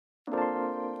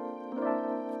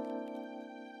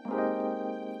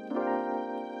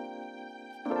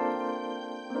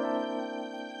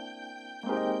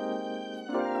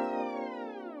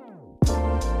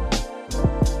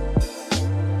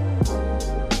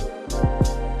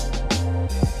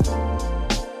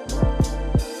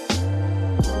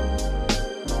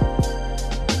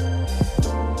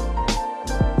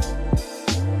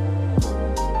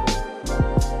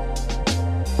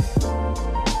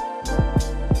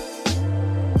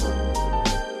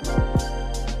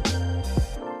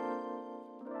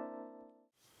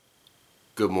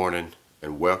Good morning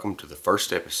and welcome to the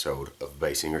first episode of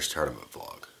Baysinger's tournament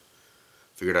vlog.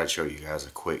 Figured I'd show you guys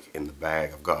a quick in the bag.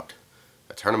 I've got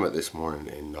a tournament this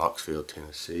morning in Knoxville,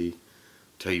 Tennessee.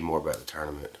 I'll tell you more about the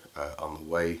tournament on the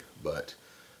way, but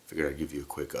figured I'd give you a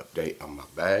quick update on my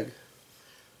bag.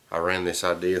 I ran this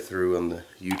idea through on the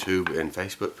YouTube and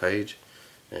Facebook page,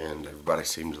 and everybody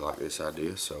seemed to like this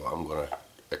idea, so I'm going to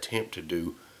attempt to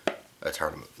do a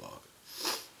tournament vlog.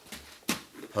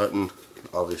 Putting,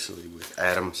 obviously, with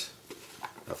Adams.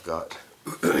 I've got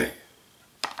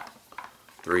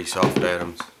 3 soft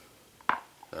Adams.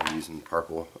 I'm using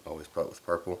purple, always putt with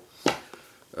purple.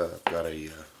 I've got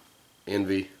a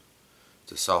Envy.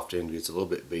 It's a soft Envy. It's a little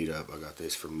bit beat up. I got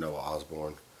this from Noah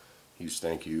Osborne. Huge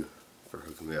thank you for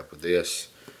hooking me up with this.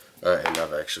 And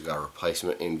I've actually got a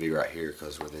replacement Envy right here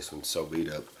because where this one's so beat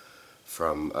up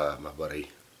from my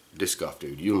buddy Disc Golf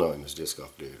Dude. You'll know him as Disc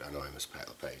Golf Dude. I know him as Pat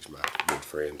LePage, my good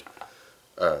friend.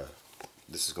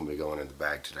 This is going to be going in the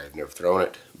bag today. I've never thrown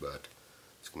it, but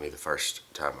it's going to be the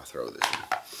first time I throw this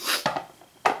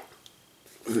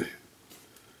one.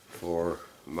 For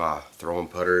my throwing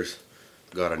putters,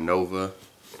 I've got a Nova.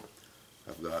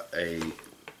 I've got a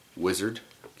Wizard,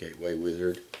 Gateway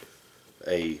Wizard,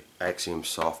 a Axiom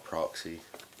Soft Proxy,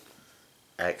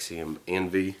 Axiom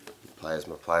Envy,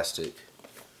 Plasma Plastic,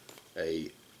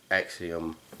 a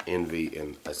Axiom Envy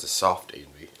and as a soft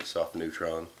Envy, soft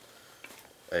neutron,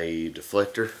 a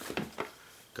deflector.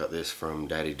 Got this from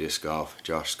Daddy Disc Golf,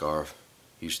 Josh Scarf.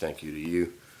 Huge thank you to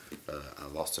you. I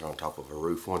lost it on top of a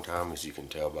roof one time, as you can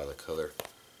tell by the color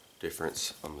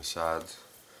difference on the sides.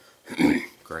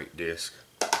 Great disc.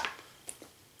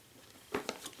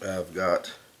 I've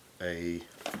got a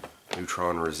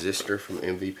neutron resistor from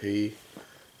MVP,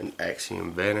 an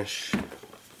Axiom Vanish,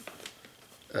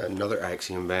 another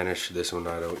Axiom Vanish. This one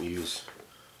I don't use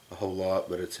a whole lot,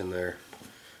 but it's in there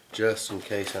just in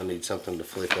case I need something to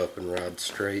flip up and ride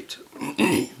straight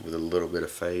with a little bit of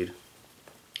fade.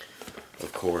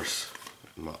 Of course,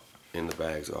 in the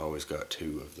bags I always got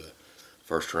 2 of the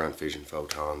first run Fission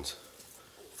Photons,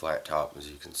 flat top, as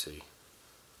you can see.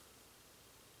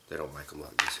 They don't make them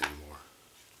like this anymore.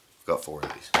 I've got 4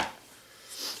 of these.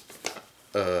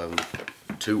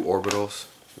 2 orbitals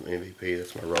from MVP.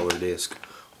 That's my roller disc.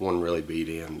 One really beat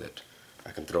in that I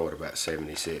can throw it about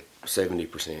 70%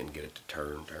 and get it to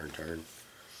turn.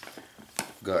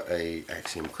 I've got a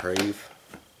Axiom Crave,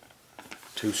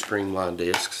 2 streamlined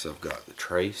discs. I've got the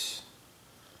Trace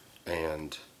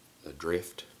and the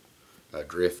Drift.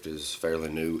 Drift is fairly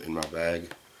new in my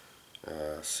bag.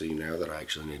 See now that I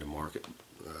actually need to mark it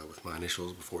with my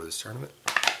initials before this tournament.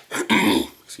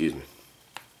 Excuse me.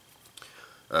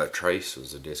 Trace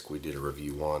was a disc we did a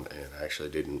review on, and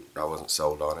I wasn't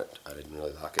sold on it. I didn't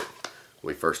really like it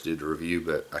when we first did the review,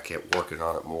 but I kept working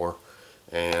on it more,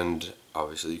 and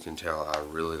obviously you can tell I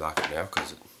really like it now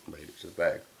because it made it to the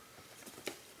bag.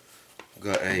 I've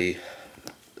got a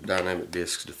Dynamic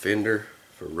Discs Defender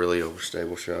for really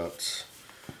overstable shots.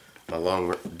 My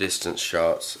long distance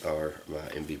shots are my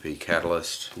MVP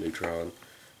Catalyst Neutron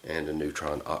and a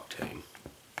Neutron Octane.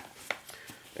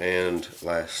 And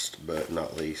last but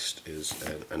not least is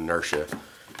an Inertia.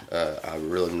 I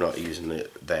really am not using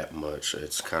it that much.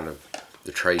 It's kind of,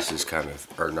 the Trace is kind of,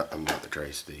 or not the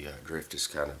Trace, the Drift is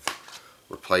kind of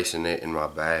replacing it in my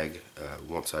bag.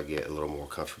 Once I get a little more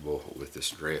comfortable with this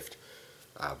Drift,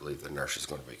 I believe the Inertia is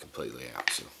going to be completely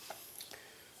out. So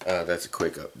that's a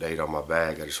quick update on my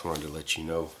bag. I just wanted to let you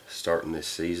know, starting this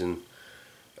season,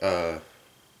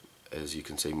 as you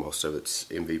can see, most of it's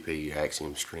MVP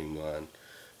Axiom Streamline,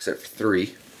 except for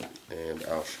 3, and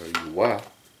I'll show you why.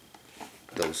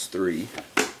 Those 3,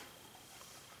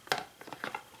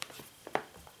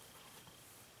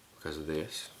 because of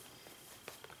this,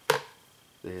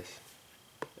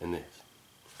 and this.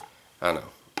 I know,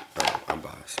 I'm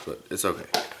biased, but it's okay.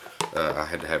 I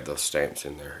had to have those stamps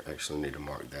in there. I actually need to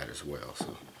mark that as well.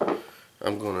 So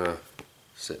I'm gonna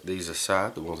set these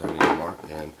aside, the ones I need to mark,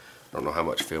 and I don't know how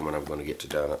much filming I'm gonna get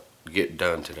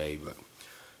done today, but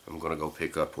I'm gonna go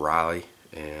pick up Riley,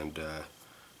 and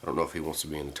I don't know if he wants to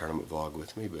be in the tournament vlog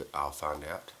with me, but I'll find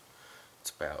out. It's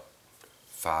about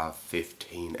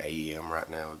 5:15 a.m. right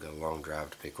now. We've got a long drive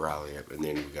to pick Riley up, and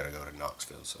then we got to go to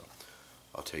Knoxville, so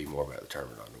I'll tell you more about the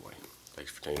tournament on the way.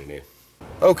 Thanks for tuning in.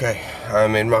 Okay,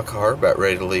 I'm in my car, about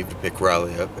ready to leave to pick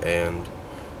Riley up, and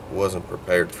wasn't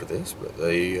prepared for this, but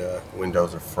the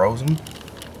windows are frozen.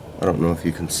 I don't know if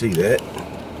you can see that.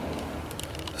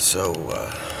 So,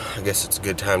 I guess it's a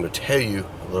good time to tell you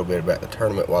a little bit about the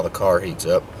tournament while the car heats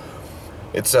up.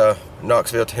 It's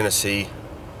Knoxville, Tennessee.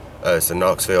 It's the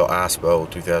Knoxville Ice Bowl,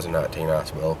 2019 Ice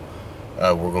Bowl.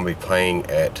 We're going to be playing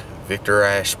at Victor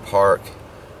Ashe Park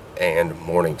and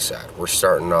Morningside. We're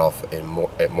starting off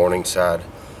at Morningside.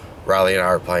 Riley and I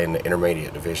are playing the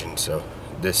intermediate division, so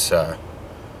this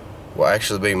will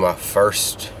actually be my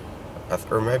first,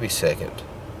 or maybe second,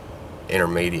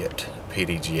 intermediate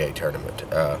PDGA tournament.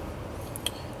 I'm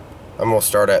going to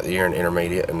start out the year in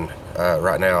intermediate, and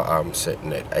right now I'm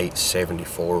sitting at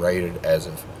 874 rated as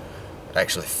of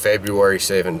actually February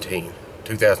 17,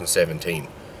 2017.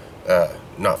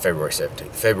 Not February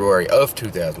 17th. February of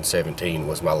 2017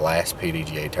 was my last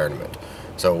PDGA tournament.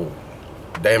 So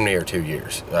damn near 2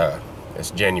 years.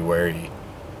 It's January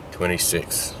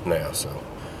 26th now, so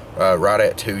right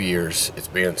at 2 years it's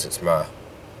been since my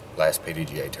last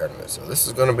PDGA tournament. So this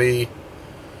is going to be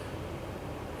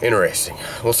interesting.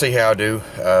 We'll see how I do.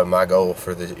 My goal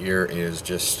for the year is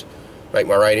just make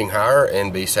my rating higher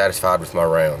and be satisfied with my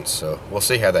rounds. So we'll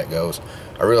see how that goes.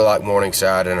 I really like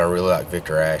Morningside and I really like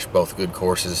Victor Ashe, both good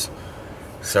courses.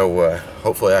 So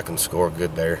hopefully I can score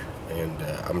good there, and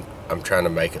I'm trying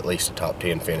to make at least a top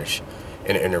 10 finish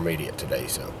in intermediate today.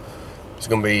 So it's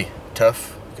going to be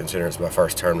tough considering it's my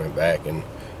first tournament back, and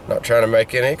not trying to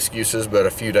make any excuses, but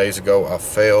a few days ago I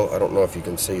fell. I don't know if you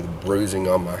can see the bruising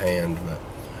on my hand, but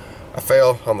I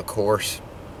fell on the course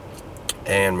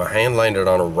and my hand landed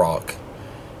on a rock,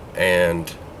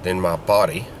 and then my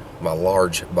body, my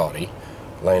large body,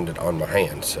 landed on my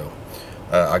hand. So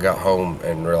I got home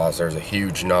and realized there's a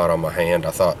huge knot on my hand. I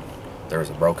thought there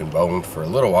was a broken bone for a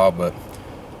little while, but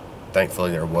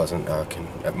thankfully there wasn't. I can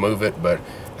move it, but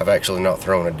I've actually not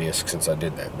thrown a disc since I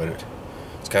did that. But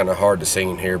it's kind of hard to see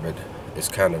in here, but it's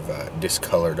kind of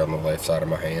discolored on the left side of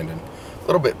my hand and a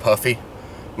little bit puffy.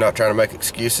 Not trying to make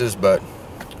excuses, but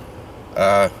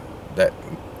that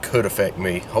could affect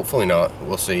me. Hopefully not.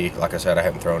 We'll see. Like I said, I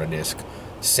haven't thrown a disc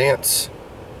since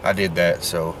I did that,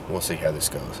 so we'll see how this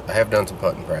goes. I have done some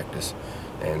putting practice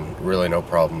and really no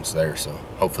problems there, so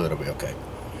hopefully it'll be okay.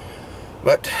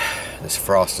 But this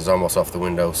frost is almost off the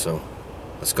window, so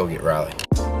let's go get Riley.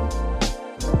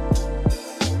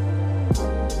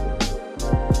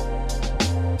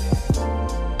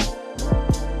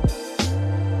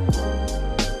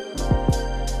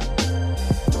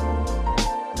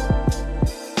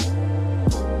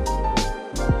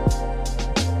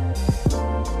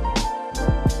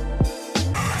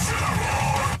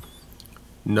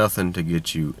 Nothing to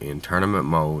get you in tournament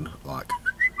mode like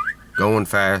going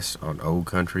fast on old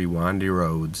country windy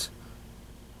roads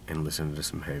and listening to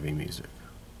some heavy music.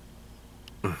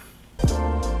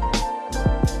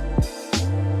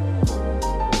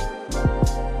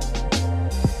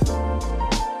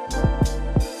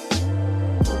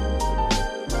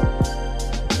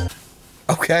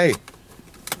 Okay,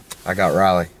 I got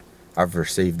Riley. I've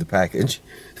received the package.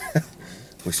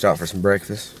 We stopped for some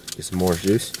breakfast, get some orange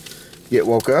juice. Get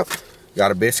woke up,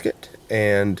 got a biscuit,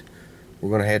 and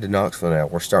we're gonna head to Knoxville now.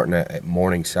 We're starting at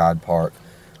Morningside Park.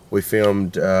 We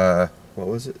filmed, what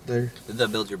was it there? The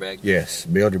Build Your Bag. Yes,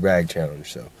 Build Your Bag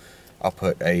Challenge. So I'll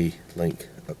put a link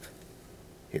up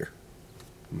here.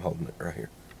 I'm holding it right here.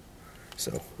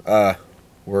 So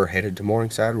we're headed to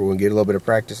Morningside. We're gonna get a little bit of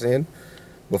practice in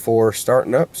before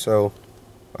starting up. So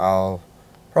I'll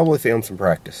probably film some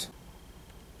practice.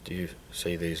 Do you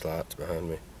see these lights behind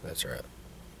me? That's right.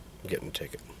 Getting a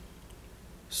ticket.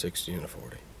 60 and a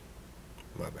 40.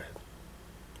 My bad.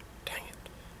 Dang it.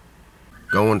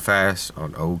 Going fast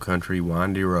on old country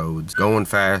windy roads. Going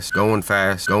fast, going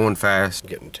fast, going fast.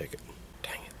 Getting a ticket.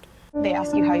 Dang it. They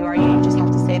ask you how you are, you just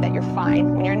have to say that you're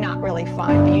fine when you're not really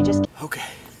fine, but you just... Okay.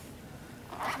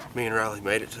 Me and Riley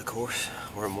made it to the course.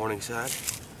 We're at Morningside.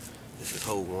 This is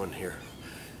hole 1 here.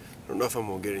 I don't know if I'm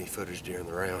gonna get any footage during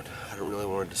the round. I don't really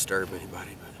want to disturb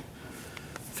anybody, but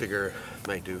figure I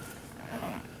may do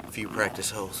a few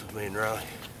practice holes with me and Riley.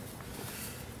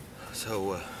 So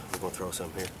we're gonna throw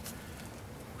some here.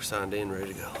 We're signed in,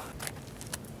 ready to go.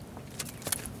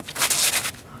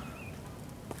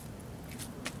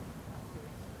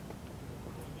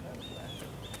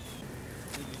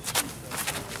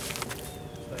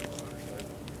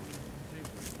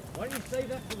 Why didn't you save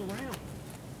that for the round?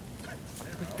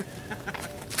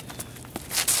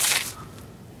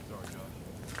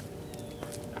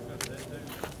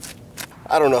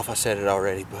 I don't know if I said it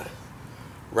already, but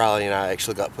Riley and I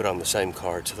actually got put on the same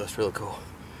card, so that's really cool.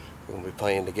 We're gonna be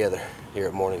playing together here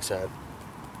at Morningside.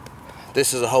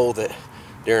 This is a hole that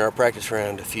during our practice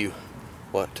round a few,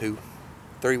 2,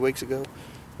 3 weeks ago,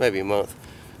 maybe a month,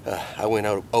 I went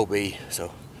OB,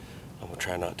 so I'm gonna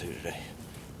try not to today.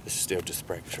 This is still just a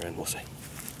practice round, we'll see.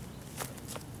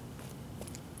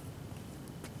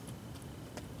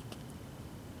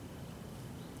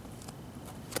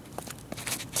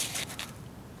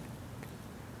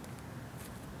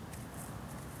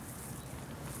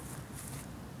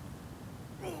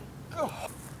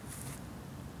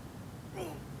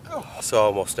 so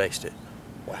almost aced it.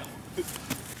 Wow.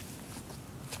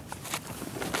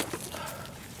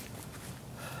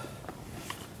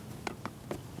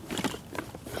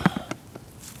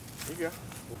 There you go.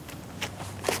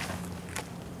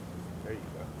 There you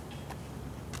go.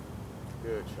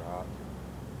 Good shot.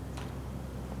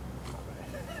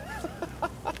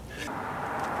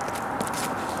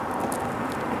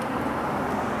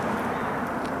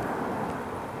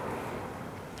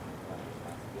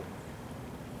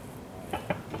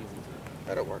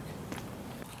 That'll work.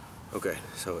 Okay,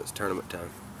 so it's tournament time.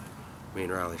 Me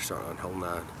and Riley are starting on hole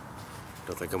 9.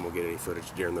 Don't think I'm gonna get any footage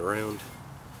during the round.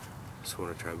 Just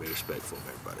want to try and be respectful of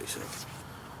everybody, so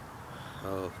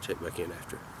I'll check back in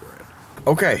after the round.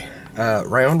 Okay,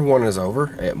 round 1 is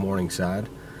over at Morningside,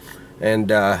 and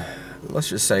let's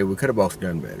just say we could have both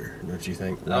done better, don't you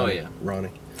think? Ronnie? Oh yeah,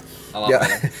 Ronnie. A lot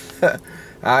better.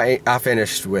 I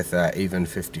finished with even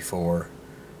 54.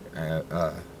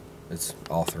 It's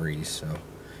all threes, so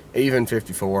even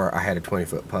 54. I had a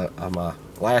 20-foot putt on my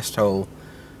last hole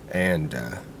and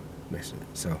missed it.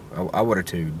 So I would have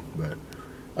two'd, but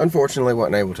unfortunately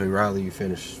wasn't able to. Riley, you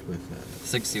finished with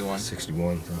 61.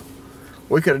 61. So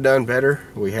we could have done better.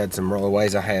 We had some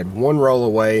rollaways. I had one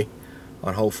rollaway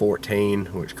on hole 14,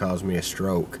 which caused me a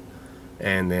stroke,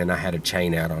 and then I had a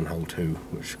chain out on hole 2,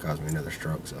 which caused me another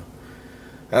stroke. So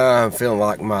I'm feeling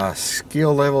like my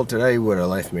skill level today would have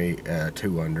left me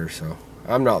 2 under, so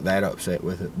I'm not that upset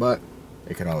with it, but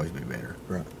it could always be better,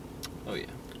 right? Oh yeah.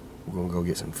 We're gonna go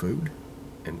get some food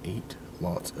and eat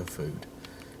lots of food,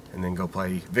 and then go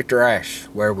play Victor Ash,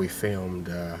 where we filmed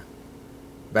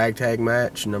bag tag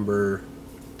match number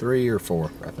 3 or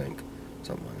 4, I think,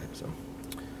 something like that. So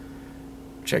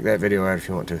check that video out if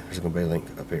you want to. There's gonna be a link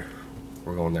up here.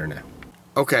 We're going there now.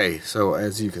 Okay, so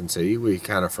as you can see, we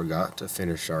kind of forgot to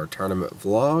finish our tournament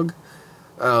vlog.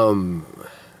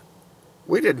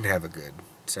 We didn't have a good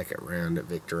second round at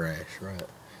Victor Ash, right?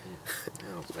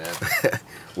 That was bad.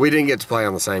 We didn't get to play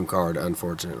on the same card,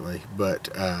 unfortunately, but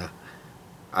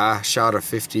I shot a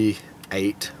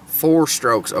 58, 4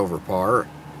 strokes over par,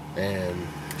 and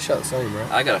shot the same,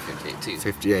 right? I got a 58 too.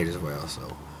 58 as well,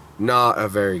 so not a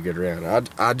very good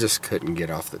round. I just couldn't get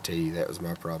off the tee. That was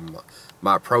my problem.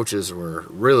 My approaches were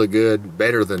really good,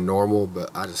 better than normal,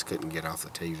 but I just couldn't get off the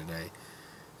tee today.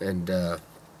 And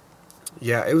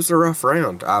yeah, it was a rough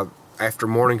round. After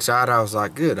Morningside, I was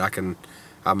like, good,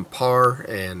 I'm par,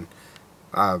 and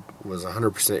I was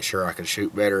 100% sure I could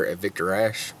shoot better at Victor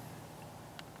Ash.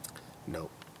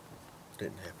 Nope,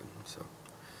 didn't happen. So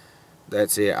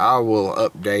that's it. I will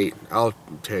update. I'll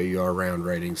tell you our round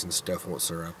ratings and stuff once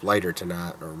they're up later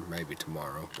tonight or maybe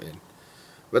tomorrow.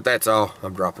 But that's all.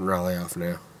 I'm dropping Riley off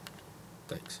now.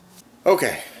 Thanks.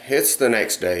 Okay, it's the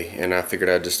next day, and I figured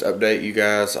I'd just update you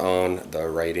guys on the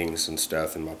ratings and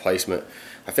stuff and my placement.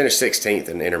 I finished 16th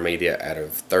in intermediate out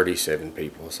of 37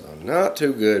 people, so not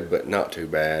too good, but not too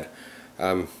bad.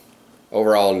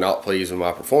 Overall, not pleased with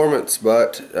my performance,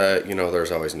 but you know,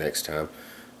 there's always next time.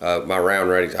 My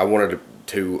round ratings, I wanted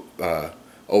to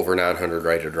over 900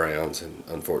 rated rounds, and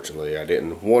unfortunately I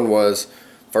didn't. One was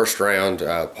first round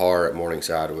par at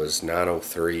Morningside was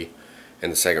 903,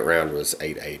 and the second round was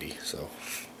 880, so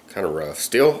kind of rough.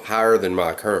 Still higher than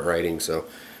my current rating, so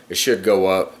it should go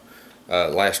up.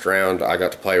 Last round I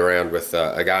got to play around with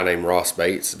a guy named Ross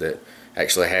Bates that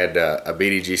actually had a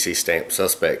BDGC stamp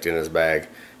suspect in his bag,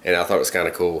 and I thought it was kind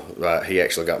of cool. He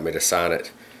actually got me to sign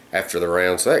it after the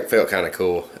round, so that felt kind of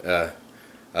cool.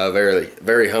 A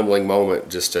very humbling moment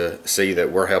just to see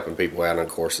that we're helping people out on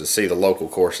courses, see the local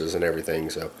courses and everything.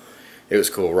 So it was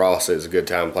cool. Ross, it was a good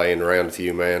time playing around with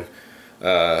you, man.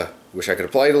 Wish I could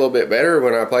have played a little bit better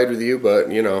when I played with you,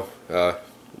 but you know,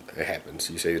 it happens.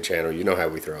 You see the channel, you know how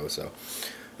we throw. So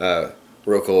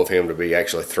real cool of him to be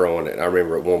actually throwing it. I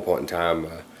remember at one point in time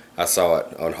I saw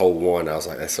it on hole 1. I was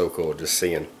like, that's so cool, just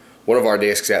seeing one of our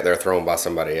discs out there thrown by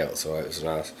somebody else. So it was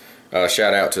nice.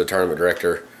 Shout out to the tournament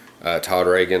director, Todd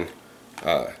Reagan.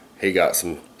 He got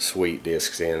some sweet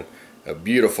discs in. A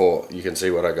beautiful, you can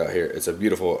see what I got here. It's a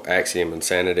beautiful Axiom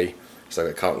Insanity. It's like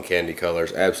a cotton candy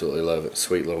colors. Absolutely love it.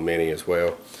 Sweet little mini as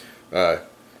well.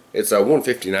 It's a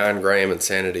 159 gram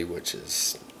Insanity, which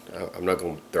is, I'm not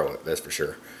going to throw it, that's for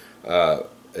sure.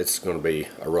 It's going to be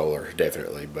a roller,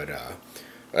 definitely, but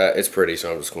it's pretty,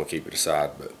 so I'm just going to keep it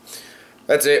aside. But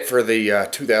that's it for the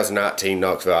 2019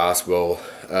 Knoxville Ice Bowl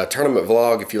tournament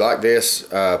vlog. If you like this,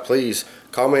 please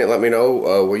comment, let me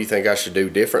know what you think I should do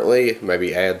differently,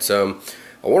 maybe add some.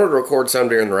 I wanted to record some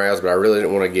during the rounds, but I really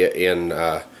didn't want to get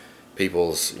in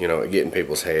people's, you know, get in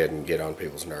people's head and get on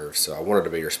people's nerves, so I wanted to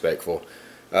be respectful.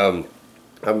 I'm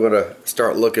going to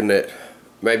start looking at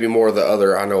maybe more of the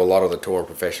other, I know a lot of the touring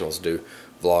professionals do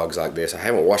vlogs like this. I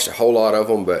haven't watched a whole lot of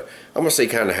them, but I'm gonna see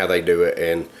kind of how they do it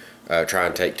and try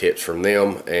and take tips from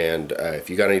them. And if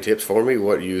you got any tips for me,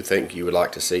 what you think you would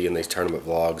like to see in these tournament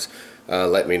vlogs,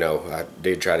 let me know. I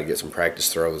did try to get some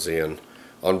practice throws in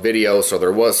on video, so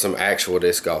there was some actual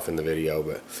disc golf in the video,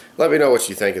 but let me know what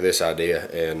you think of this idea,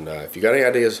 and if you got any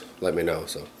ideas, let me know.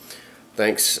 So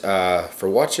thanks for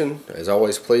watching. As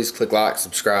always, please click like,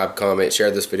 subscribe, comment,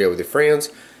 share this video with your friends,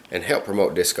 and help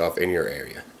promote disc golf in your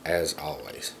area, as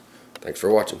always. Thanks for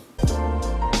watching.